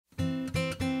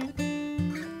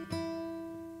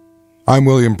I'm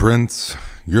William Prince.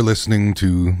 You're listening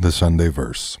to The Sunday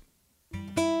Verse.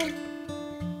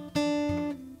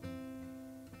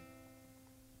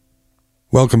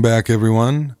 Welcome back,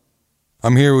 everyone.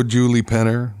 I'm here with Julie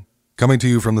Penner, coming to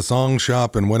you from the Song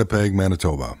Shop in Winnipeg,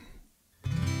 Manitoba.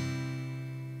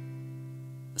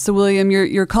 So, William,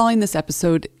 you're calling this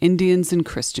episode Indians and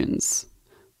Christians.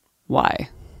 Why?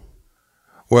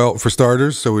 Well, for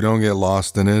starters, so we don't get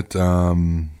lost in it,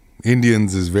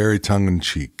 Indians is very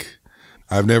tongue-in-cheek.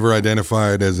 I've never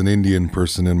identified as an Indian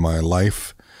person in my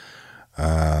life.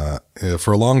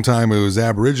 For a long time, it was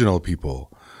Aboriginal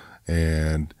people.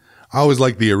 And I always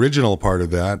liked the original part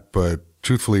of that, but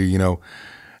truthfully,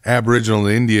 Aboriginal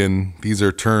and Indian, these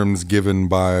are terms given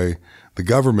by the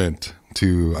government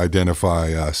to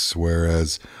identify us,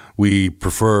 whereas we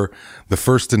prefer the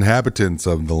first inhabitants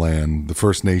of the land, the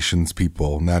First Nations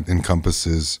people, and that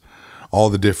encompasses all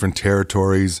the different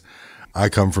territories. I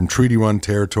come from Treaty 1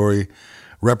 territory,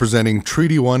 representing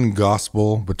Treaty 1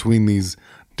 gospel between these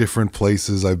different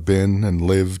places I've been and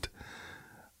lived.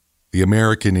 The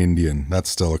American Indian,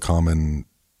 that's still a common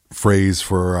phrase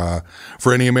for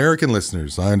any American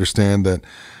listeners. I understand that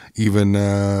even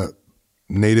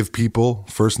Native people,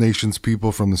 First Nations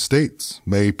people from the States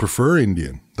may prefer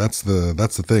Indian. That's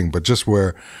the thing. But just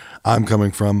where I'm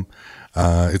coming from,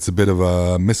 it's a bit of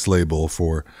a mislabel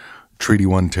for Treaty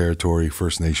 1 territory,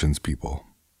 First Nations people.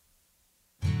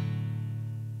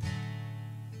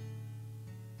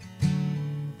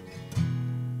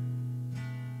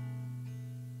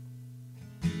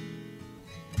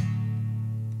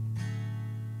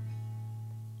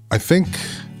 I think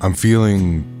I'm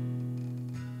feeling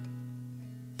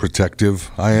protective.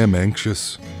 I am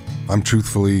anxious. I'm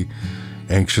truthfully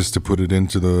anxious to put it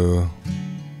into the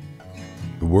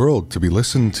world to be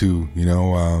listened to.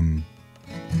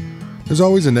 There's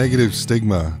always a negative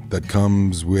stigma that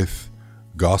comes with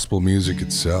gospel music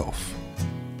itself,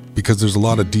 because there's a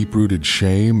lot of deep-rooted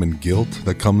shame and guilt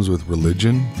that comes with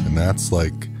religion, and that's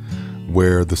like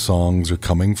where the songs are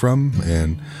coming from.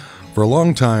 And for a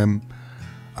long time,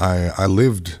 I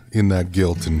lived in that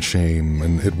guilt and shame,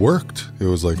 and it worked. It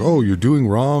was like, oh, you're doing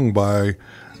wrong by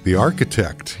the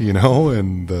architect,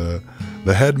 and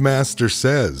the headmaster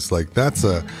says, like,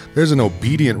 there's an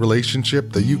obedient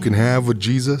relationship that you can have with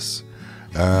Jesus,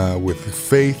 with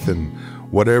faith and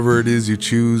whatever it is you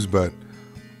choose. But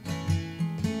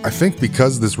I think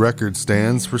because this record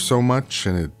stands for so much,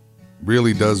 and it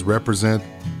really does represent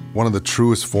one of the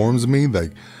truest forms of me,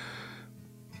 like,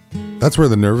 that's where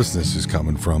the nervousness is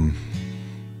coming from.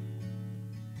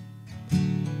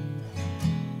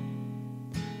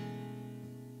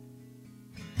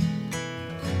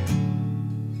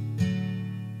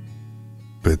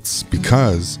 It's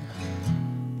because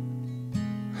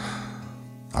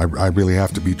I really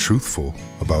have to be truthful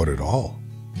about it all.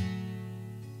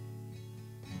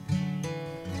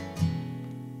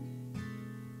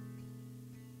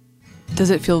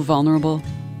 Does it feel vulnerable?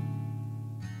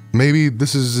 Maybe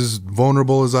this is as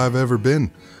vulnerable as I've ever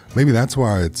been. Maybe that's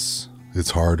why it's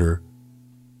harder.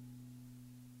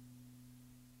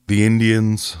 The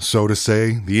Indians, so to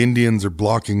say, the Indians are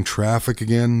blocking traffic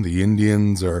again. The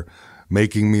Indians are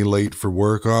making me late for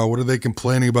work. Oh, what are they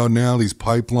complaining about now? These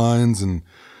pipelines. And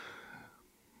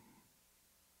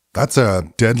that's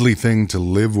a deadly thing to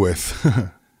live with.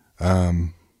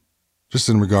 Just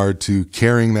in regard to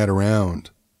carrying that around.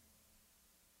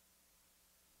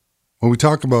 When we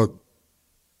talk about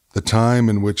the time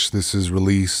in which this is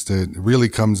released, it really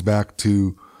comes back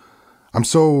to, I'm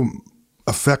so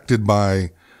affected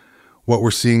by what we're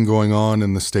seeing going on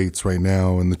in the States right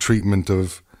now and the treatment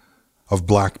of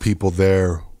black people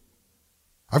there.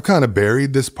 I've kind of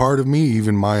buried this part of me,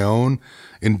 even my own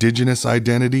indigenous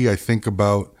identity. I think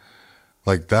about,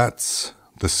 like, that's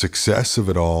the success of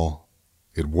it all.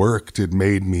 It worked. It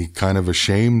made me kind of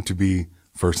ashamed to be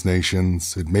First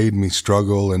Nations. It made me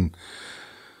struggle and,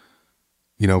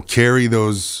 carry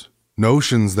those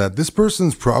notions that this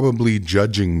person's probably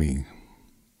judging me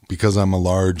because I'm a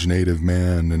large Native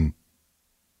man, and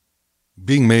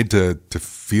being made to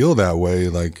feel that way,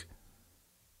 like,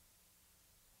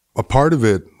 a part of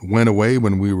it went away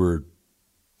when we were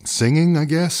singing, I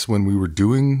guess, when we were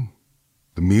doing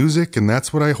the music, and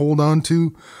that's what I hold on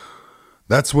to.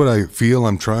 That's what I feel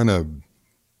I'm trying to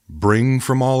bring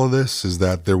from all of this, is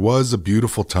that there was a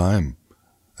beautiful time,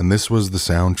 and this was the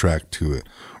soundtrack to it,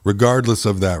 regardless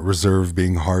of that reserve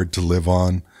being hard to live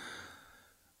on.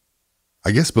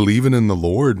 I guess believing in the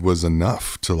Lord was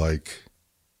enough to, like,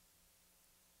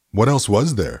 what else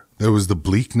was there? There was the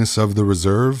bleakness of the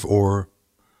reserve or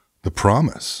the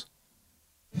promise.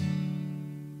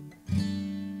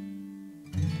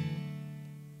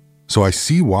 So I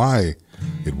see why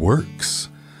it works.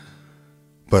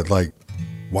 But like,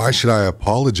 why should I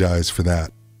apologize for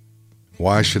that?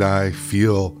 Why should I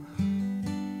feel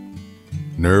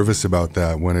nervous about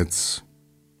that when it's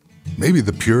maybe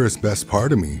the purest, best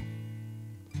part of me?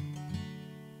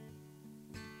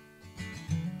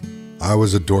 I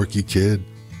was a dorky kid.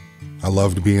 I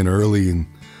loved being early and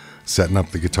setting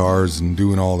up the guitars and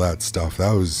doing all that stuff.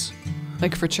 That was...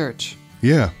 Like for church.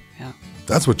 Yeah. Yeah.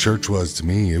 That's what church was to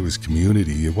me. It was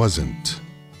community. It wasn't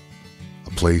a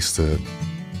place to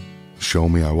show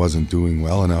me I wasn't doing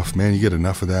well enough. Man, you get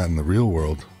enough of that in the real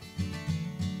world.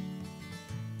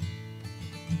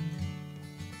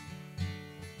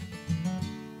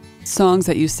 Songs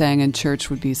that you sang in church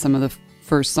would be some of the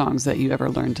first songs that you ever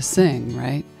learned to sing,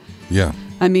 right? Yeah.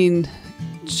 I mean,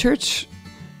 church,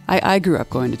 I grew up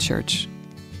going to church.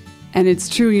 And it's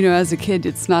true, you know, as a kid,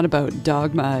 it's not about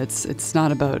dogma. It's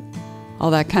not about all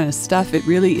that kind of stuff. It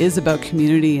really is about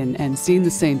community and seeing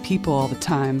the same people all the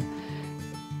time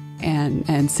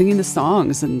and singing the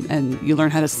songs. And you learn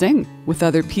how to sing with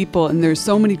other people. And there's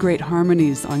so many great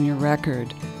harmonies on your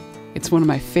record. It's one of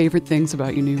my favorite things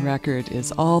about your new record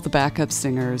is all the backup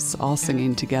singers all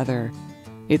singing together.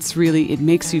 It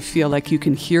makes you feel like you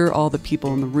can hear all the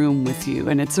people in the room with you.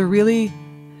 And it's a really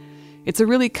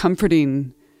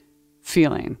comforting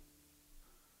feeling.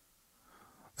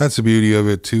 That's the beauty of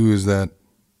it too, is that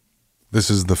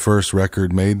this is the first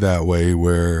record made that way,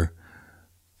 where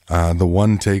the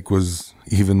one take was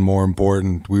even more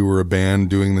important. We were a band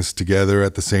doing this together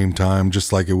at the same time,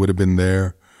 just like it would have been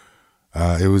there.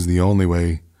 It was the only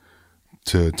way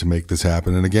to make this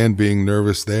happen. And again, being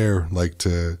nervous there, like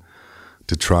to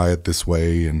try it this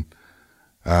way. And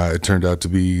it turned out to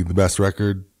be the best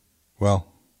record.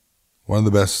 Well, one of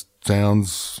the best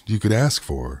sounds you could ask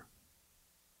for.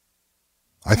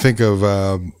 I think of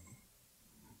a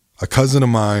cousin of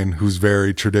mine who's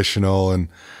very traditional and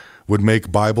would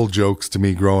make Bible jokes to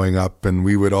me growing up, and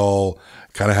we would all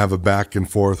kind of have a back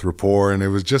and forth rapport. And it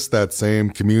was just that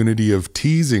same community of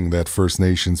teasing that First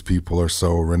Nations people are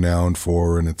so renowned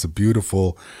for. And it's a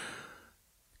beautiful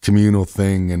communal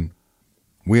thing. And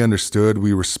we understood,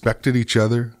 we respected each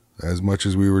other as much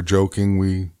as we were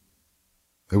joking.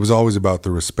 It was always about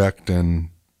the respect. And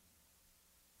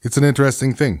it's an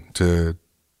interesting thing to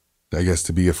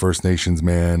be a First Nations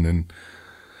man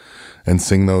and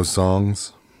sing those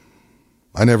songs.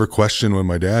 I never questioned when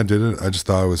my dad did it. I just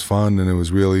thought it was fun. And it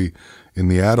was really in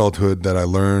the adulthood that I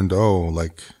learned,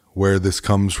 where this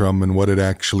comes from and what it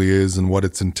actually is and what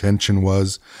its intention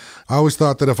was. I always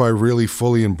thought that if I really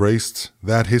fully embraced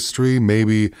that history,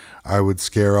 maybe I would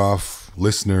scare off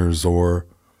listeners or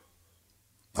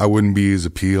I wouldn't be as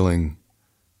appealing.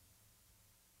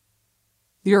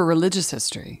 Your religious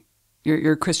history,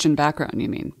 your Christian background, you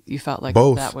mean? You felt like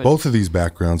both of these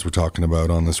backgrounds we're talking about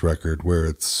on this record, where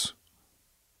it's,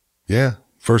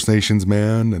 First Nations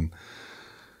man, and,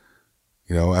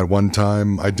 at one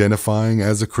time identifying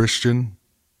as a Christian.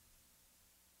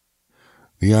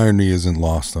 The irony isn't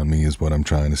lost on me, is what I'm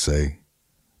trying to say.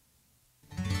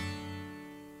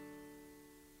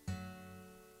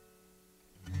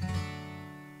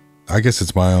 I guess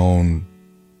it's my own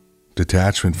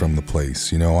detachment from the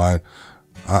place.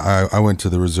 I went to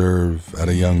the reserve at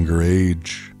a younger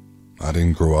age. I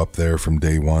didn't grow up there from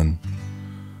day one.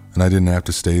 And I didn't have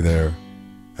to stay there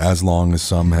as long as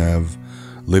some have,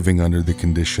 living under the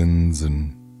conditions.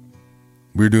 And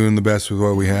we were doing the best with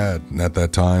what we had. And at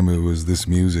that time, it was this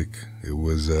music. It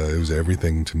was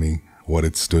everything to me, what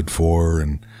it stood for,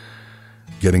 and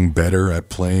getting better at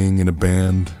playing in a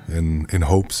band, and in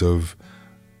hopes of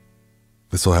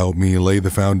this will help me lay the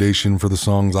foundation for the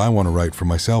songs I want to write for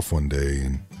myself one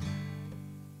day.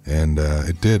 And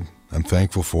it did. I'm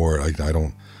thankful for it. I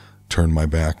don't turn my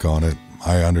back on it.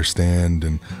 I understand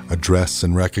and address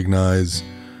and recognize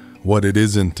what it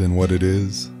isn't and what it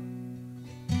is.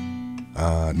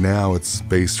 Now it's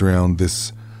based around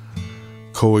this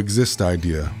coexist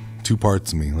idea. Two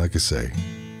parts of me, like I say.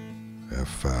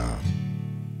 If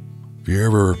you're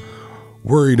ever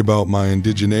worried about my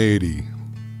indigeneity,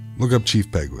 look up Chief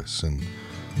Peguis and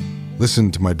listen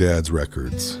to my dad's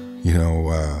records.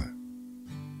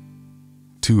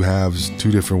 Two halves,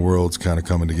 two different worlds kind of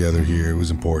coming together here. It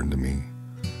was important to me.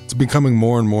 It's becoming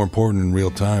more and more important in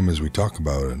real time as we talk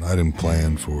about it. And I didn't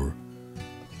plan for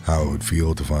how it would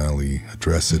feel to finally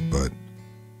address it, but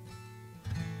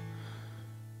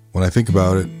when I think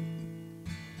about it,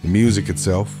 the music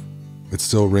itself, it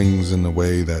still rings in a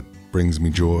way that brings me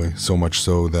joy, so much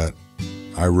so that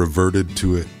I reverted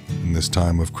to it in this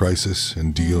time of crisis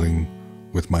and dealing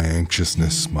with my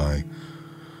anxiousness,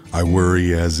 I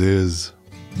worry as is.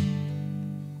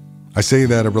 I say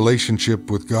that a relationship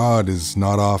with God is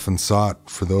not often sought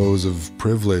for those of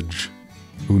privilege.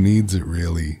 Who needs it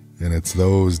really? And it's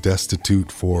those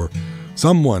destitute for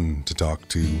someone to talk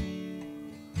to.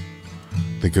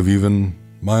 Think of even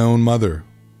my own mother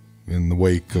in the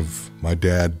wake of my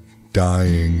dad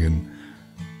dying, and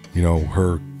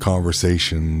her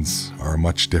conversations are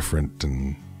much different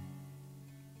and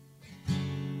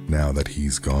now that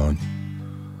he's gone.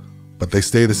 But they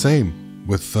stay the same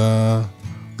with the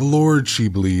Lord she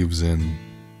believes in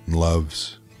and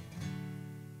loves.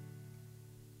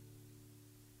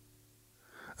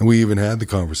 And we even had the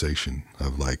conversation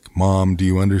of like, Mom, do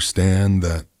you understand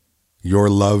that your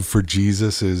love for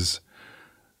Jesus is,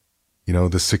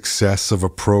 the success of a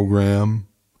program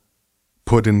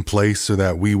put in place so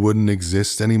that we wouldn't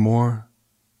exist anymore?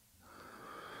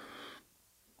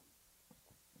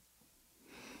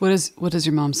 What does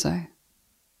your mom say?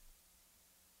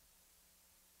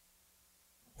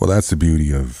 Well, that's the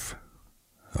beauty of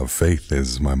faith,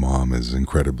 is my mom is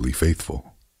incredibly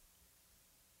faithful.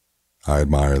 I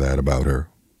admire that about her.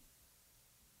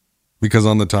 Because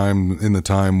in the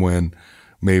time when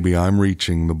maybe I'm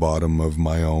reaching the bottom of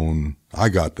my own, I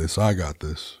got this,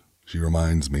 she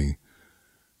reminds me,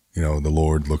 the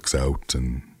Lord looks out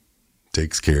and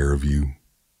takes care of you.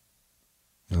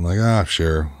 And I'm like,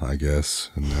 sure, I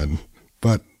guess.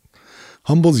 But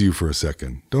humbles you for a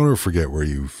second. Don't ever forget where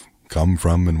you've come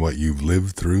from and what you've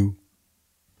lived through.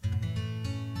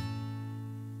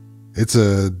 It's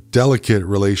a delicate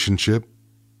relationship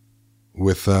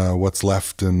with what's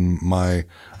left in my,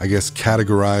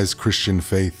 categorized Christian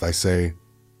faith. I say,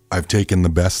 I've taken the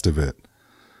best of it.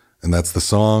 And that's the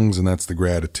songs and that's the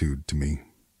gratitude to me.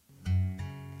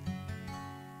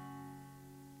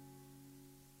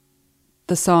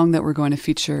 The song that we're going to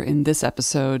feature in this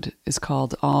episode is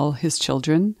called All His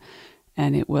Children,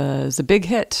 and it was a big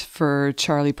hit for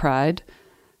Charley Pride.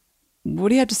 What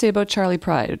do you have to say about Charley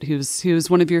Pride? He was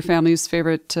one of your family's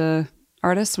favorite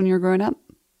artists when you were growing up?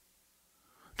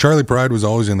 Charley Pride was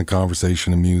always in the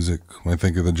conversation of music. When I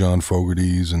think of the John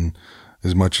Fogertys, and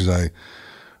as much as I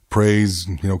praise,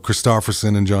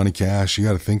 Christofferson and Johnny Cash, you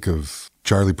got to think of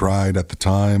Charley Pride at the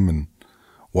time and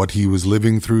what he was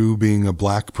living through being a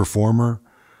black performer.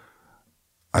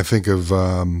 I think of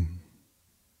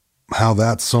how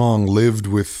that song lived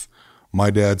with my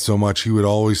dad so much. He would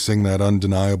always sing that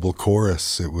undeniable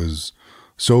chorus. It was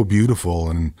so beautiful.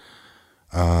 And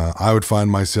I would find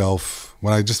myself,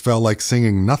 when I just felt like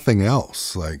singing nothing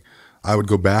else, like I would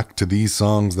go back to these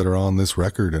songs that are on this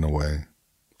record in a way,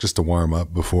 just to warm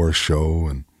up before a show.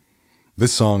 And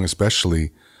this song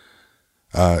especially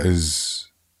is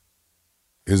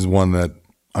one that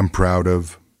I'm proud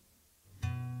of.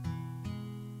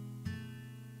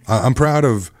 I'm proud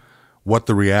of what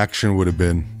the reaction would have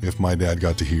been if my dad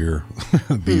got to hear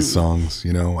these songs.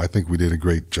 I think we did a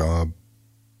great job.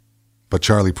 But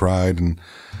Charley Pride, and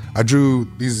I drew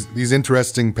these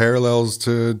interesting parallels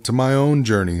to my own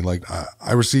journey. Like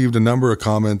I received a number of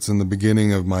comments in the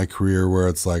beginning of my career where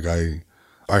it's like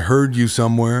I heard you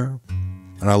somewhere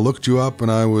and I looked you up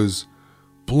and I was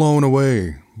blown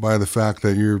away by the fact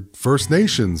that you're First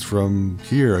Nations from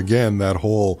here. Again, that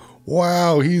whole,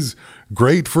 wow, he's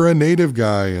great for a native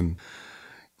guy. And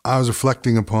I was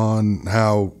reflecting upon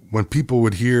how when people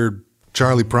would hear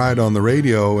Charley Pride on the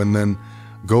radio and then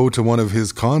go to one of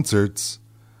his concerts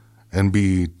and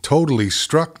be totally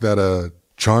struck that a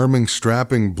charming,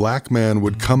 strapping black man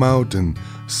would come out and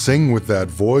sing with that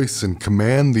voice and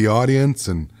command the audience.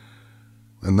 And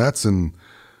that's in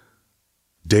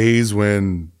days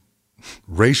when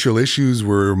racial issues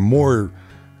were more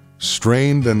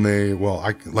strained than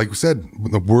like we said,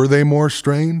 were they more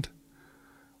strained?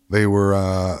 They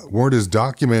weren't as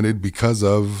documented because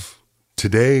of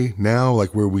today, now,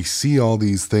 like where we see all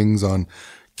these things on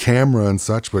camera and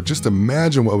such. But just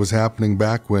imagine what was happening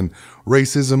back when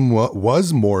racism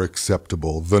was more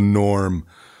acceptable, the norm.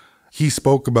 He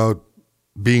spoke about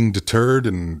being deterred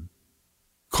and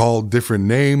called different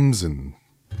names, and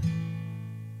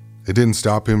it didn't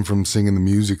stop him from singing the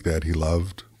music that he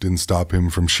loved. Didn't stop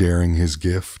him from sharing his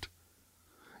gift.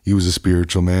 He was a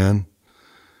spiritual man.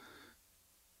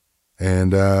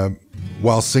 And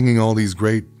while singing all these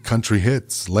great country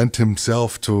hits, lent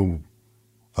himself to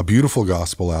a beautiful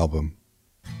gospel album.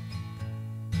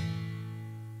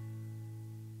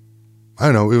 I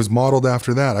don't know, it was modeled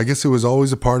after that. I guess it was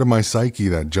always a part of my psyche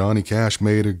that Johnny Cash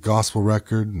made a gospel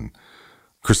record, and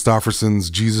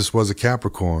Christofferson's Jesus Was a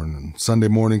Capricorn, and Sunday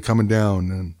Morning Coming Down,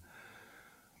 and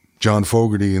John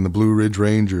Fogerty and the Blue Ridge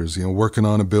Rangers, Working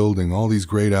on a Building, all these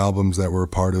great albums that were a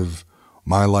part of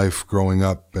my life growing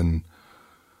up. And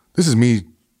this is me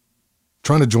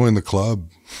trying to join the club,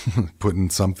 putting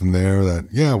something there that,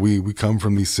 yeah, we come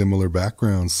from these similar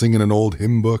backgrounds, singing an old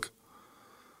hymn book.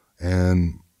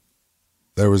 And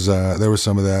there was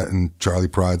some of that in Charlie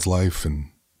Pride's life, and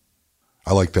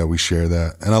I like that we share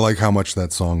that. And I like how much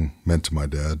that song meant to my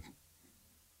dad.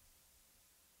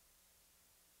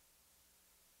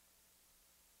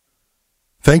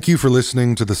 Thank you for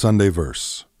listening to the Sunday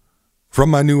Verse. From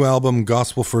my new album,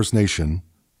 Gospel First Nation,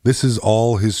 this is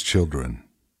All His Children.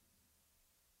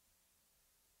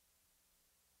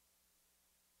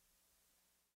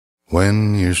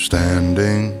 When you're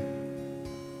standing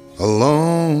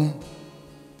alone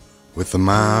with the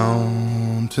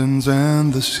mountains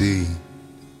and the sea,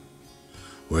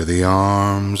 where the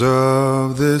arms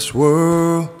of this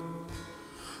world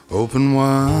open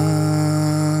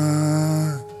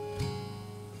wide,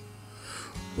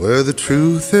 where the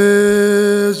truth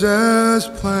is as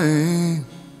plain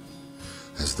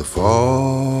as the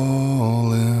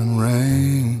falling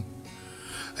rain,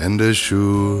 and as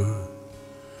sure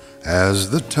as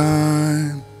the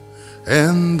time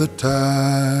and the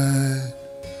tide.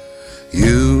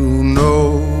 You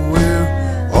know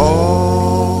we're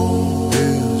all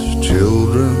His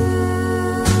children,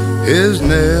 His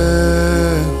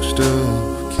next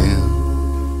of kin.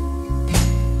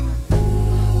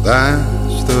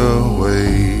 That's the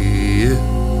way it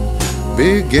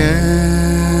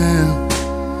began.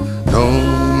 No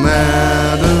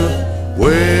matter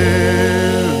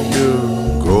where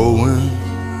you're going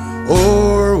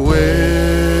or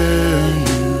where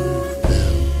you've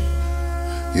been,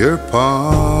 you're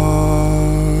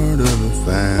part of the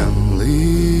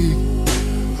family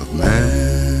of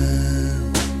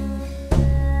man.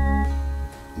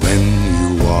 When you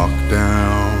walk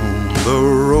down the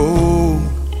road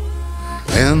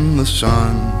and the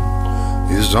sun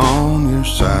is on your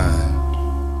side,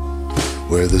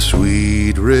 where the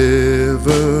sweet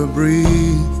river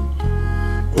breathes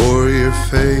o'er your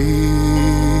face,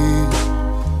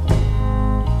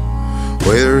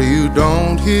 where you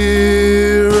don't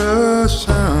hear a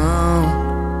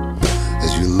sound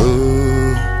as you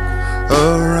look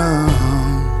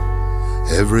around,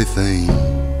 everything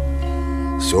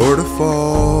sort of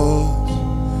falls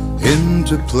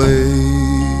into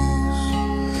place.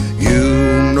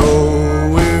 You know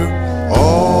we're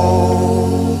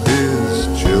all His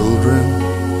children,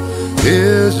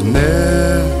 His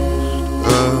next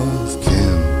of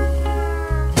kin.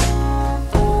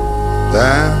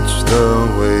 That's the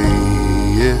way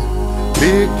it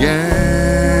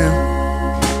began.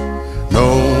 No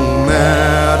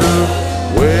matter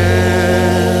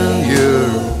where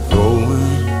you're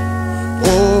going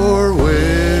or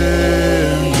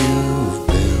where you've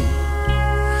been,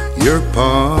 you're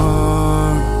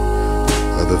part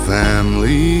of the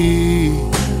family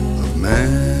of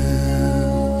man.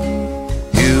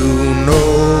 You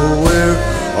know we're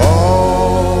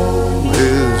all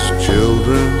His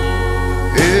children,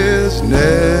 His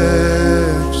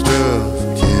next of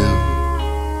kin.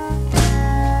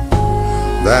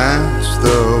 That's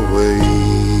the way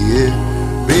it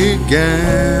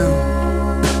began.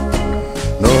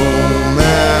 No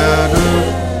matter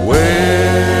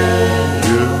where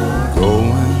you're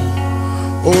going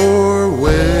or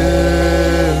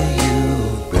where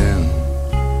you've been,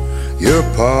 you're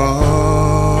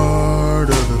part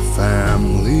of the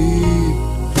family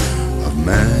of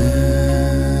man.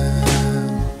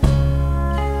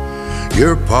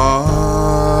 You're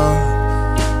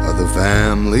part of the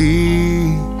family